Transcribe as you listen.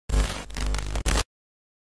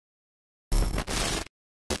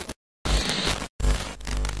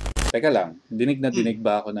Teka lang, dinig na dinig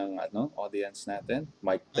ba ako ng audience natin?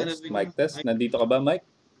 Mic test, mic test. Nandito ka ba, Mike?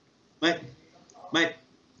 Mike.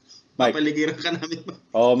 Papaligiran ka namin.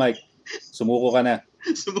 Oo, Mike. Sumuko ka na.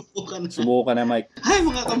 Sumuko ka na, Mike. Hi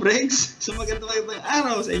mga ka-Bregz! So magandang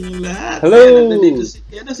araw sa inyong lahat. Hello!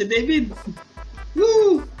 Nandito si David.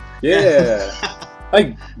 Woo! Yeah!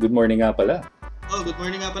 Ay, good morning nga pala. Oh, good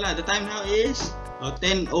morning nga pala. The time now is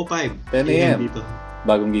 10:05. 10 a.m. Dito.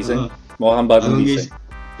 Bagong gising? Mukhang bagong gising.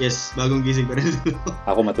 Yes, bagong gising pa rin.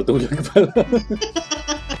 Ako matutulog pala.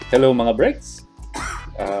 Hello mga Bregz.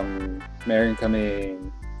 Meron kaming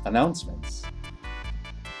announcements.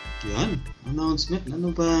 Yan, announcement.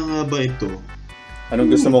 Ano ba ito? Anong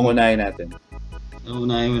gusto mong unahin natin?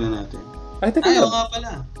 Unahin muna natin. Ay, teka lang. Oo nga pala.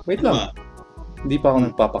 Wait lang. Hindi pa ako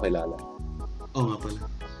nagpapakilala. Oo nga pala.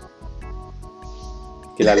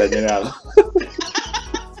 Kilala niyo na ako.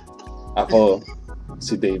 Ako,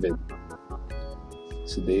 si David.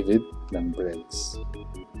 Si David ng Bregz.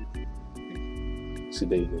 Si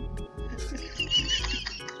David.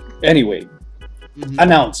 Anyway,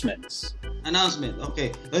 announcements. Announcement, okay.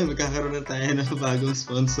 Ay, magkakaroon na tayo ng bagong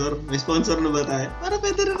sponsor. May sponsor na ba tayo? Para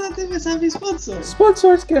pwede na natin masabi sponsor.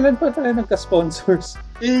 Sponsors? Kailan pa tayo nagka-sponsors?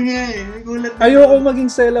 Yun nga eh. Nagulat na. Ayoko maging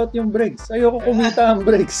sellout yung Bregz. Ayoko kumita ang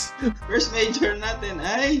Bregz. First major natin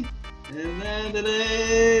ay...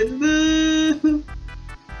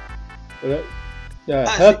 Yeah,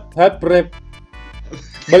 hot prep.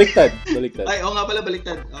 Baliktad. Ay, oo nga pala,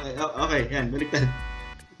 baliktad. Okay, yan, baliktad.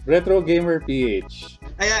 Retro Gamer PH.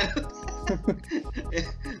 Ayan.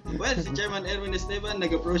 Well, si Chairman Erwin Esteban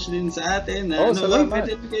nag-approach din sa atin na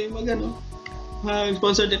pwede kayo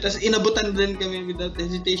sponsor din. Tapos inabutan din kami without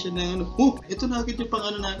hesitation na ito na agad yung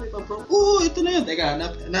pang natin. Ito na yun. Teka,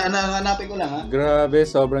 hanapin ko lang ha. Grabe,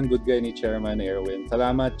 sobrang good guy ni Chairman Erwin.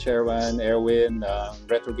 Salamat Chairman Erwin ng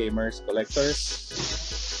Retro Gamers Collectors.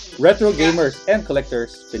 Retro Gamers and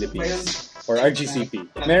Collectors Philippines. Or RGCP.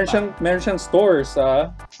 Meron siyang store sa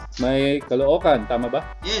may Caloocan, tama ba?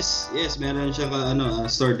 Yes, meron siyang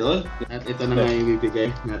store doon. At ito na nga yung ibibigay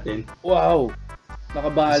natin. Wow!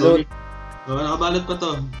 Nakabalot. Nakabalot pa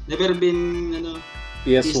to. Never been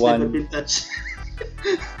PS1. Never been touched.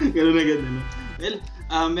 Ganun na ganun. Well,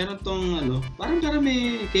 meron tong parang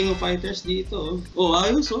may King of Fighters dito.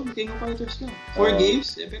 Ayos King of Fighters ka. 4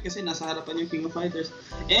 games, kasi nasa harapan yung King of Fighters.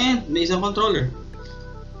 And may isang controller.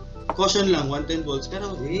 Caution lang, 110 volts.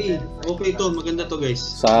 Pero, okay to. Maganda to, guys.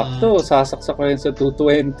 Sakto. Sasaksak ko yan sa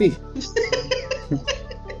 220.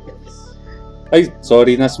 Ay,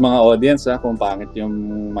 sorry na sa mga audience kung pangit yung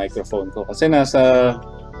microphone ko. Kasi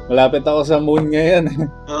malapit ako sa moon ngayon.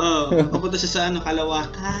 Oo. Papunta siya sa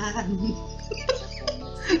Kalawakan.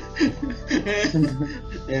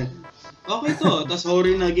 Ayan. Okay to. Tapos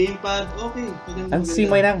hori na gamepad. Okay. Ang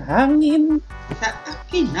simoy ng hangin. Sa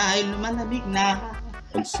akin ay lumalamig na.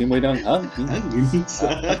 Ang simoy ng hangin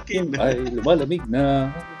sa akin ay lumalamig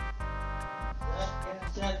na.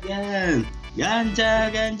 Yan.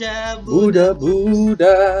 Ganja, Buddha.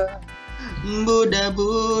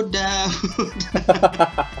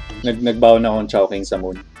 Nagbaon akong chowking sa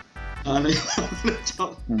moon.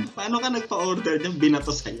 Paano ka nagpa-order niya?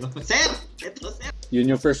 Binato sa'yo. Sir! Ito, sir!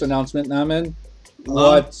 Yun yung first announcement namin.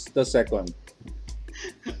 What's the second?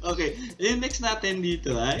 Okay, yung next natin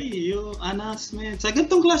dito ay yung announcement sa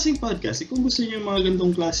ganitong klaseng podcast. Kung gusto niyo yung mga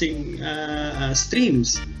ganitong klaseng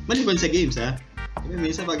streams, maliban sa games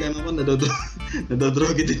minsan pag ako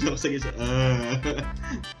nadodroge din ako sa games.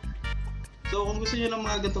 So kung gusto niyo ng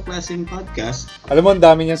mga ganitong klaseng podcast, alam mo ang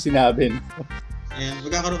dami niyang sinabi. Ayan,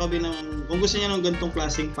 magkakaroon kami kung gusto niyo ng ganitong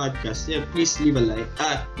klaseng podcast, please leave a like.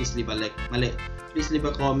 Please leave a like. Mali. Please leave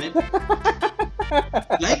a comment.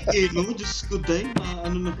 Like Diyos ko dahil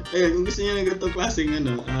kung gusto niyo ng ganitong klaseng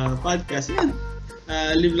podcast,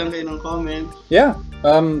 leave lang kayo ng comment. Yeah.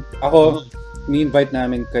 Ako, ni-invite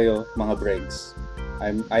namin kayo mga Bregz.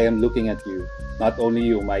 I am looking at you. Not only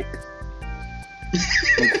you, Mike.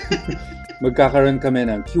 Magkakaroon kami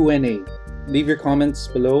ng Q&A. Leave your comments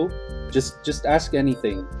below. Just ask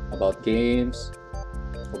anything about games,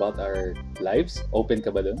 about our lives. Open ka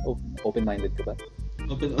ba doon? Open-minded ka ba?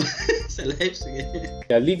 Open sa live, sige.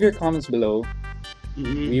 Yeah, leave your comments below.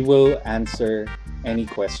 We will answer any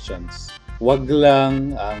questions. Wag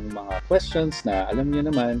lang ang mga questions na alam niyo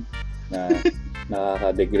naman na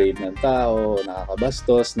nakaka-degrade ng tao,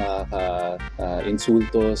 nakakabastos,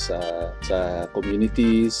 nakaka-insulto sa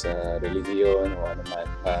community, sa religion o ano man.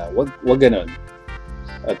 Wag ganun.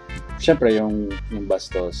 At syempre yung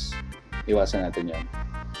bastos, iwasan natin yan.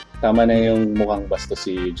 Tama na yung mukhang bastos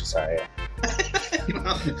si Josiah.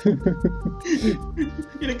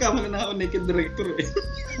 Pinagkamala na ako naked director eh.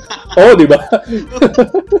 Oh, di ba?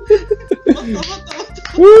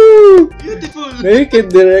 Woo! Beautiful! Naked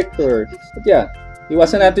director. But yeah,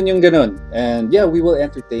 iwasan natin yung ganun. And yeah, we will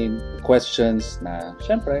entertain questions na,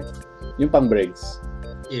 syempre, yung pang Bregz.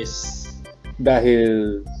 Yes.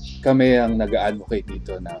 Dahil kami ang nag-advocate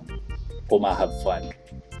dito ng pumahave fun.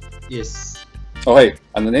 Yes. Okay,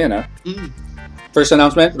 ano na yan ha? First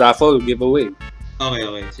announcement, raffle, giveaway. Okay.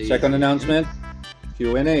 Sige. Second announcement,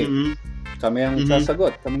 Q&A. Kami ang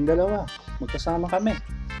sasagot, kaming dalawa. Magkasama kami.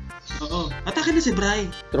 Oo. Atake na si Bray.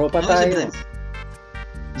 Tropa Si tayo.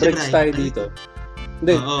 Bregz Bray. tayo dito.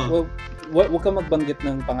 Hindi, Oo. huwag ka magbanggit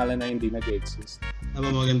ng pangalan na hindi nag-exist.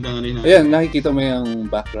 Magandang ano yun. Ayan, nakikita mo yung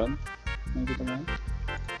background? Nakikita mo yan?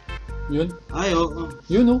 Yun? Ay, oo.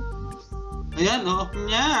 Yun oh. Ayan, oo.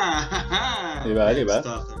 Nya! Diba?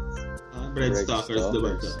 Bregz Stalkers,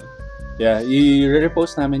 diba? Yeah,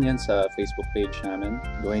 i-repost namin yan sa Facebook page namin.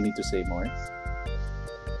 Do I need to say more?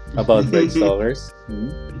 About Bregz Stalkers?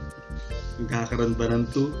 Magkakaroon ba ng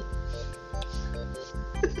 2?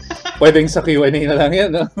 Pwedeng sa Q&A na lang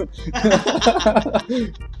yan, no?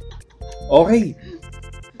 Okay.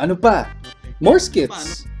 Ano pa? More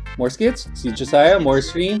skits. More skits. Si Josiah, more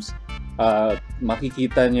streams.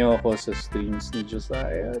 Makikita nyo ako sa streams ni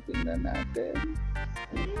Josiah. Tingnan natin.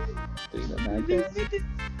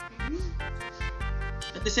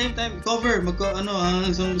 At the same time, cover.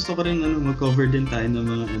 Gusto ko rin mag-cover din tayo ng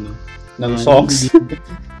mga ng songs.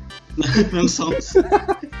 ng songs.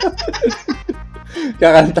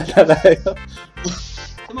 Kakanta na tayo.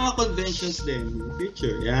 Sa mga conventions din.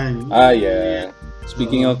 Future. Yan. Yeah.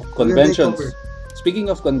 Speaking of conventions.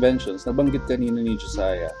 Nabanggit kanina ni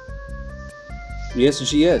Josiah.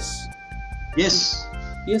 ESGS. Yes.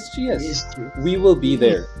 ESGS. We will be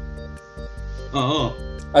there. Oo.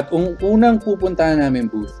 At unang pupuntahan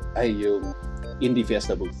namin booth ay yung Indie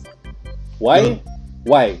Fiesta booth. Why?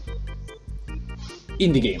 Why?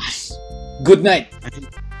 Indie games. Good night.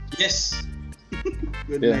 Yes.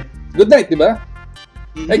 Good Yeah. night. Good night, di ba?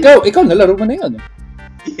 Ikaw nalaro mo na yun.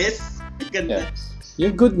 Yes. Ganda. Yeah.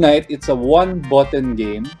 Yung Good Night, it's a one-button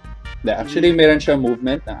game. Actually, meron siya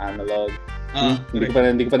movement na analog.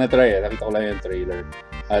 Hindi ko pa na-try eh. Nakita ko lang yung trailer.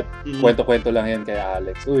 At kwento-kwento lang yan kay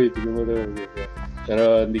Alex. Uy, tignan mo na.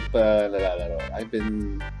 Pero hindi ko pa nalalaro. I've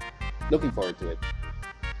been looking forward to it.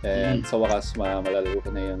 And sa wakas, malalaro ko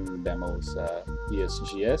na yung demo sa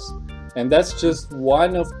ESGS. And that's just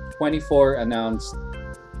one of 24 announced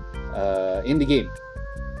indie game.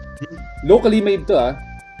 Locally made to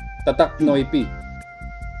Tatak Noipi.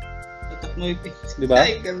 Diba?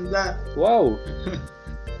 Ay, ganda. Wow.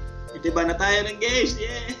 Itiba na tayo ng games.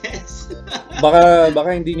 Yes.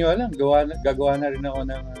 Baka hindi nyo alam. Gagawa na rin ako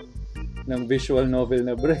ng visual novel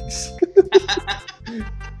na Bregz.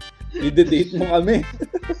 I-date mo kami.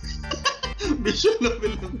 Visual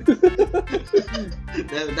novel na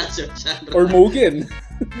That's your genre. Or Mugen.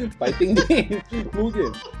 Fighting game.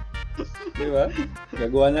 Mugen. Diba?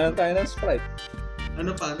 Gagawa na lang tayo ng sprite.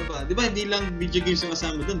 Ano pa? Di ba hindi lang video games yung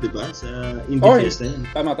kasama doon, di ba? Sa Indie Fiesta yan.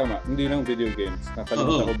 Tama. Hindi lang video games.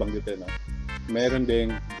 Nakalimutan ko banggitin. Meron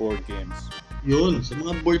ding board games. Yun. Sa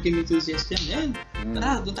mga board game enthusiasts yan.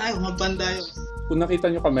 Tara, doon tayo. Magpan tayo. Kung nakita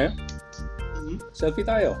nyo kami, selfie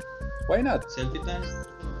tayo. Why not? Selfie tayo.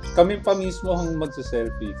 Kami pa mismo ang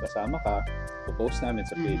magsa-selfie. Kasama ka. Post namin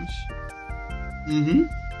sa page.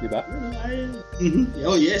 Diba?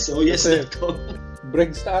 Oh yes. Kasi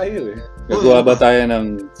Bregz tayo eh. Gagawa ba tayo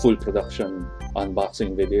ng full production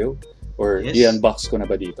unboxing video? Or i-unbox ko na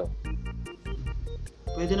ba dito?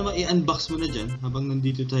 Pwede naman i-unbox mo na dyan habang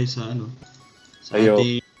nandito tayo sa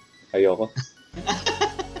Ayoko.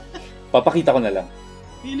 Papakita ko na lang.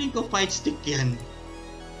 Feeling ko fight stick yan.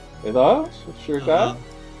 Ito? Sure ka?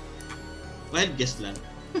 Wild guess lang.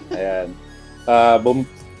 Ayan.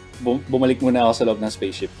 Bumalik muna ako sa loob ng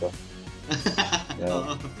spaceship ko.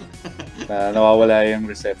 Nawawala yung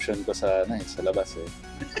reception ko sa labas eh.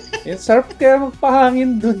 Yung sarap kaya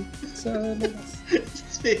magpahangin dun sa labas.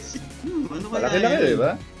 Spaceship. Malaki-laki, di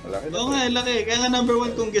ba? Malaki-laki. Oo nga, laki. Kaya nga number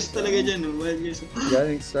 1 kong guest talaga dyan. Wild guess.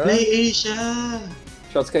 Galing sa Play Asia!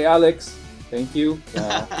 Shouts kay Alex. Thank you.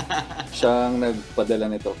 Siyang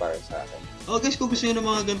nagpadala nito para sa akin. Guys, kung gusto nyo ng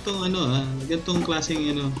mga gantong klaseng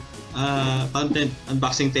content,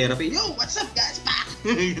 unboxing therapy. Yo, what's up guys? Back!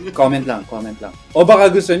 Comment lang. O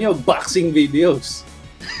baka gusto nyo, boxing videos.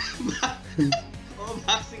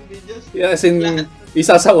 Boxing videos? Yeah, as in,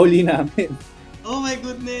 isasauli namin. Oh my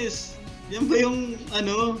goodness! Yan ba yung,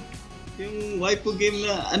 yung waifu game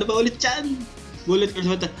na, ano ba ulit yan? Bullet or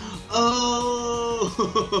mata. Oh!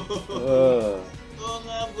 Oo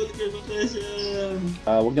nga, Bulgar Vacation.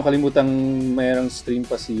 Huwag niyo kalimutang mayroong stream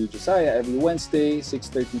pa si Josiah every Wednesday,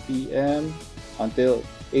 6:30 p.m. until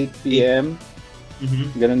 8 p.m.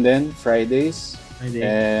 Ganun din, Fridays. Friday.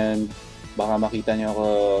 And baka makita niyo ako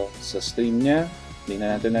sa stream niya. Hindi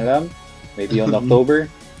na natin alam. Maybe on October.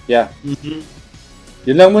 Yeah.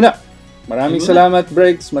 Yun lang muna. Maraming salamat,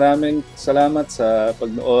 Bregz. Maraming salamat sa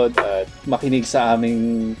pagnood at makinig sa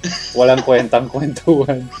aming walang kwentang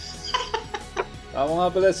kwentuhan. Ako nga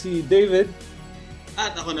pala si David.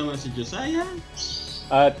 At ako naman si Josiah.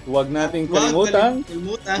 At huwag nating kalimutan.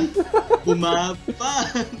 Humapan.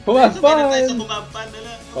 Humapan! Tayo sa humapan na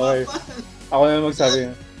lang. Okay. Ako na magsabi.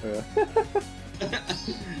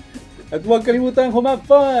 At huwag kalimutan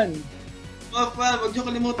humapan! Humapan, huwag niyo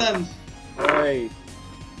kalimutan. Okay.